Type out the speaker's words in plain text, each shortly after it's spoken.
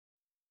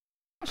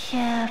Hey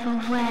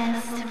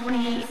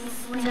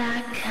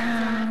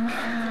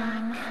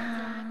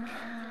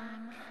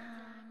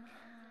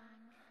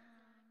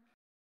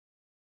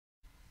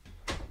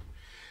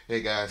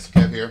guys,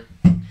 Kev here.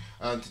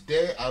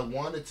 Today I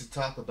wanted to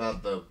talk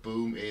about the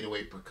Boom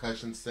 808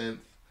 percussion synth.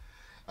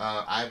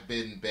 I've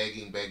been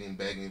begging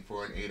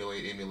for an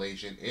 808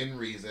 emulation in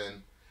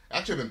Reason.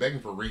 Actually, I've been begging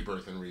for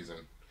Rebirth in Reason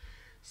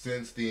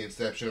since the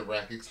inception of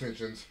rack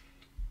extensions.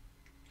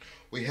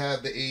 We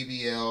have the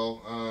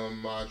ABL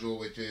module,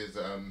 which is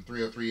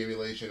 303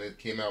 emulation. It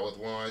came out with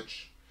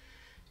launch.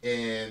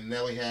 And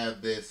now we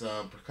have this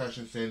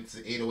percussion synth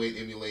 808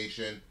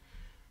 emulation.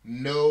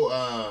 No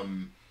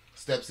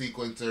step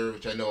sequencer,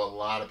 which I know a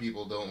lot of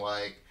people don't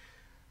like.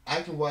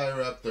 I can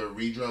wire up the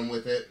redrum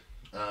with it.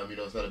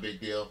 It's not a big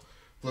deal.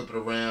 Flip it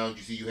around.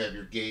 You see, you have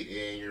your gate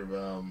in, your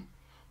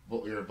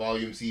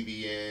volume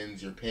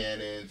CVNs, your pan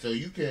in. So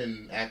you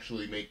can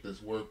actually make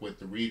this work with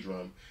the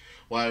redrum.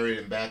 Wire it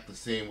in back the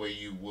same way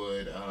you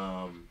would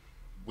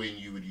when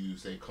you would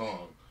use a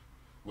Kong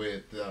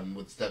with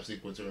step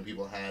sequencer, and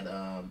people had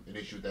an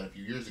issue with that a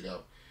few years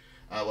ago.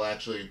 I will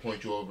actually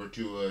point you over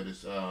to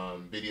this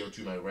video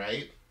to my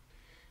right.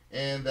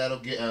 And that'll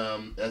get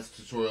that's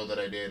a tutorial that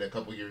I did a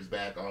couple years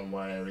back on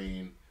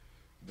wiring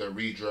the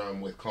redrum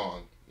with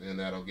Kong, and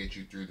that'll get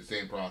you through the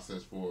same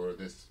process for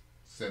this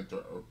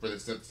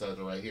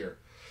synthesizer right here.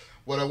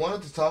 What I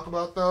wanted to talk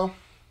about though,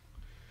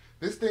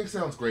 this thing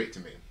sounds great to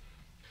me.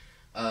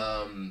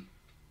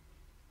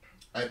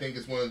 I think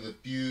it's one of the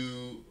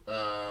few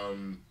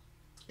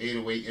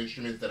 808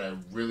 instruments that I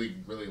really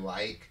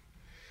like.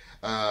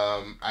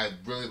 I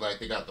really like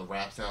they got the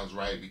rap sounds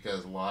right,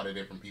 because a lot of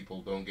different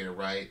people don't get it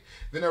right.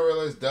 Then I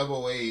realized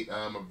Double 8,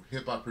 a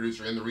hip hop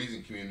producer in the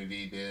Reason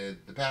community,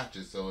 did the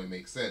patches, so it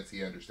makes sense.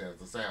 He understands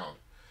the sound.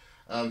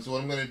 So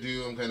what I'm going to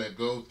do, I'm going to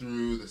go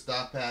through the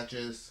stock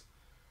patches,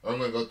 or I'm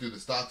going to go through the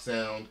stock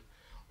sound.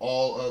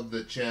 All of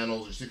the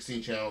channels, or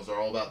 16 channels, are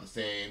all about the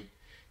same.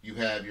 You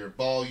have your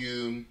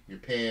volume, your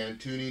pan,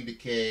 tuning,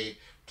 decay,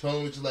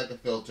 tone, which is like a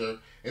filter.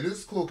 And this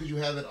is cool because you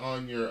have it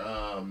on your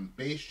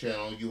bass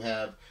channel. You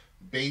have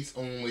bass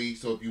only,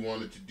 so if you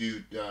wanted to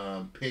do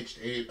pitched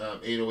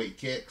 808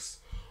 kicks,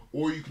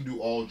 or you can do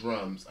all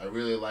drums. I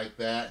really like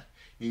that.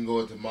 You can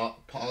go into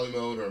poly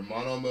mode or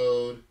mono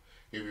mode.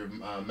 You have your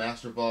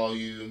master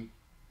volume,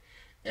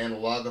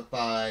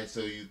 analogify, so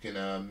you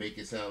can make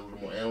it sound a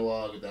little more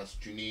analog if that's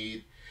what you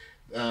need.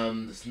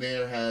 The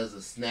snare has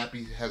a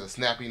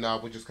snappy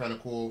knob, which is kind of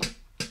cool.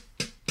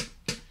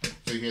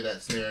 So you hear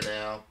that snare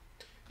now.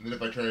 And then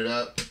if I turn it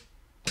up,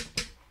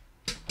 it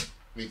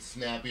makes it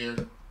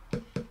snappier.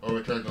 Or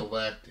if I turn it to the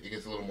left, it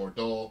gets a little more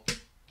dull.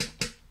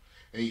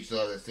 And you still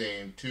have the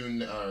same tone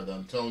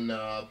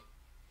knob.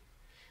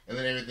 And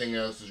then everything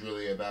else is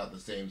really about the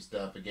same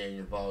stuff. Again,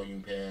 your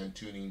volume pan,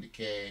 tuning,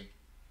 decay.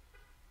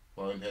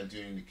 Volume pan,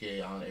 tuning,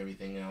 decay on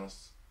everything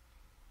else.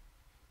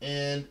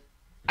 And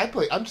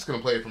I'm just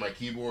gonna play it for my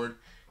keyboard.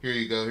 Here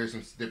you go. Here's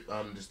some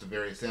just the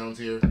various sounds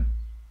here.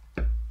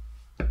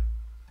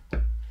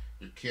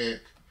 Your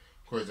kick.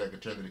 Of course, I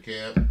could turn the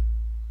decay up,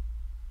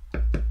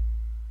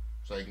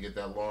 so I can get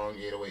that long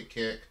 808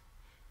 kick.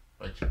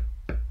 Right.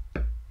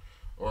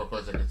 Or of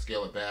course, I could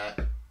scale it back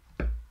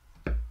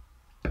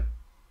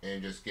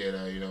and just get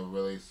a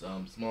really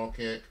small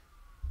kick.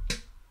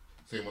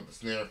 Same with the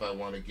snare. If I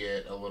want to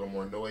get a little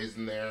more noise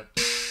in there,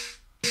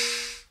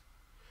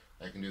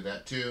 I can do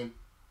that too.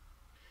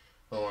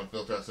 If I want to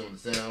filter out some of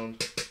the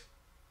sound,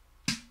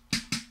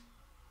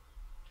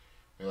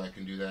 I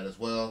can do that as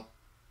well.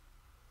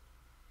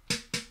 I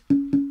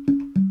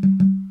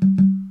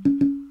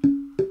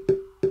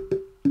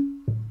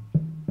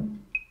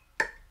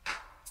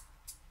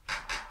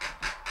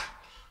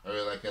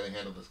really like how they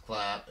handle this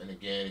clap. And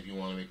again, if you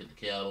want to make it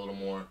decay out a little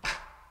more.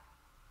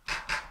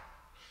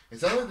 It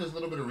sounds like there's a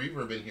little bit of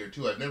reverb in here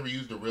too. I've never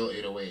used a real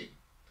 808.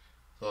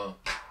 So,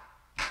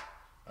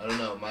 I don't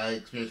know. My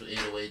experience with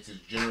 808s has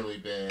generally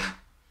been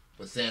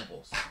with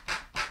samples.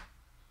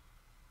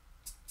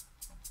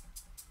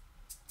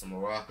 A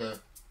maraca.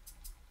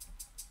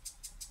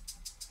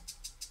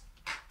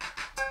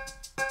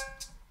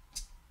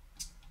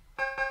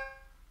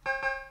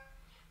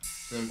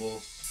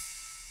 Cymbals.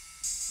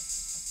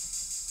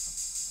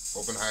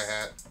 Open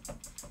hi-hat.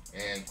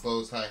 And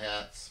closed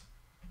hi-hats.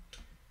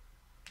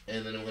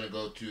 And then I'm going to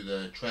go to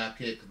the trap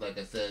kick. Like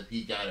I said,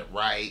 he got it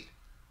right.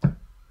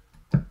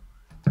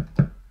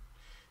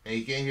 And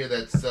you can't hear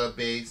that sub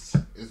bass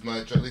as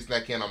much, at least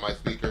I can on my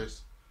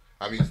speakers.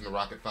 I'm using the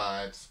Rocket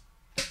 5s.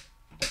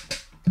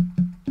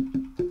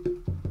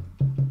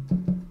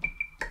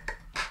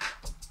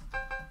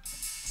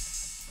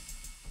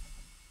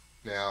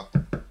 Now,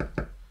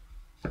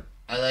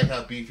 I like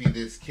how beefy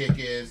this kick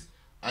is.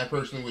 I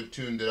personally would have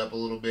tuned it up a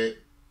little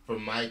bit for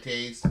my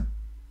taste.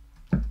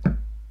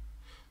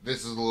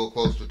 This is a little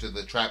closer to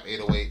the trap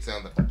 808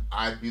 sound that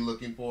I'd be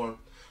looking for.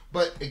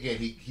 But again,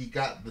 he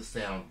got the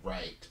sound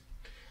right.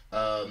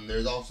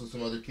 There's also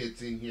some other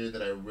kits in here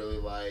that I really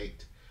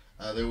liked.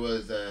 There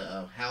was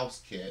a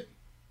house kit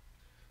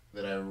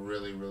that I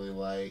really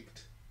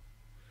liked.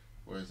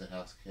 Where's the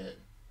house kit?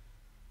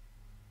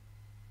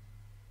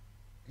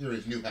 here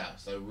is New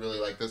House. I really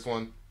like this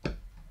one.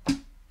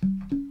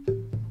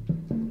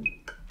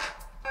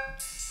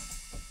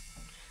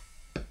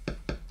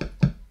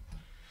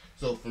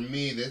 So for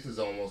me, this is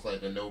almost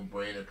like a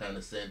no-brainer kind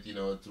of synth. You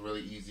know, it's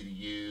really easy to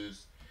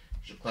use.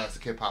 It's your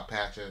classic hip-hop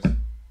patches.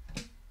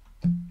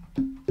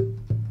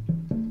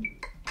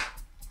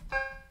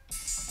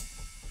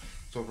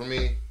 So for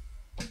me,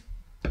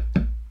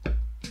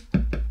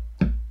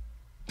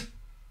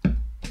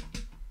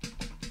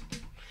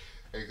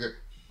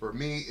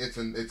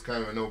 it's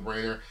kind of a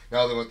no-brainer.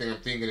 Now the only thing I'm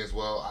thinking is,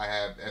 well, I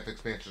have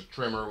FX Pancher's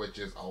trimmer, which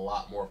is a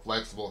lot more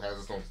flexible, has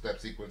its own step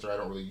sequencer. I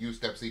don't really use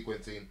step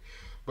sequencing,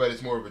 but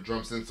it's more of a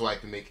drum synth, so I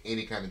can make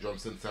any kind of drum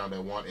synth sound I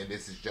want, and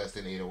this is just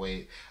an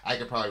 808. I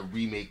could probably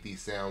remake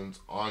these sounds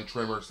on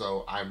trimmer,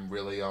 so I'm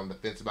really on the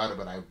fence about it,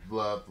 but I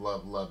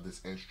love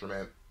this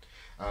instrument.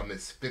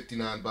 It's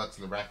 $59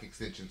 in the Rack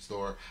Extension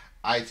store.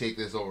 I take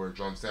this over a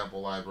drum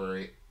sample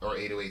library or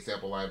 808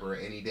 sample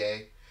library any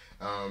day.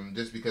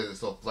 Just because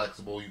it's so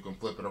flexible, you can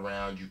flip it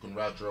around, you can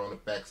route your own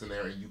effects in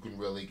there, and you can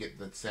really get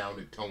the sound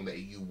and tone that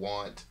you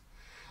want.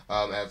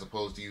 As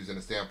opposed to using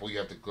a sample, you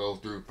have to go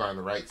through, find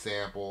the right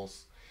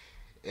samples,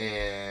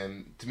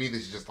 and to me,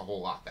 this is just a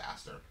whole lot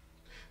faster.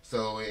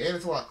 So, and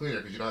it's a lot cleaner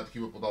because you don't have to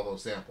keep up with all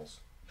those samples.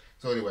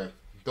 So anyway,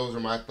 those are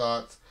my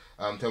thoughts.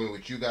 Tell me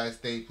what you guys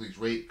think. Please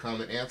rate,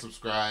 comment, and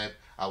subscribe.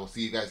 I will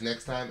see you guys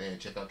next time, and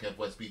check out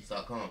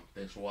KevWestBeats.com.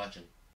 Thanks for watching.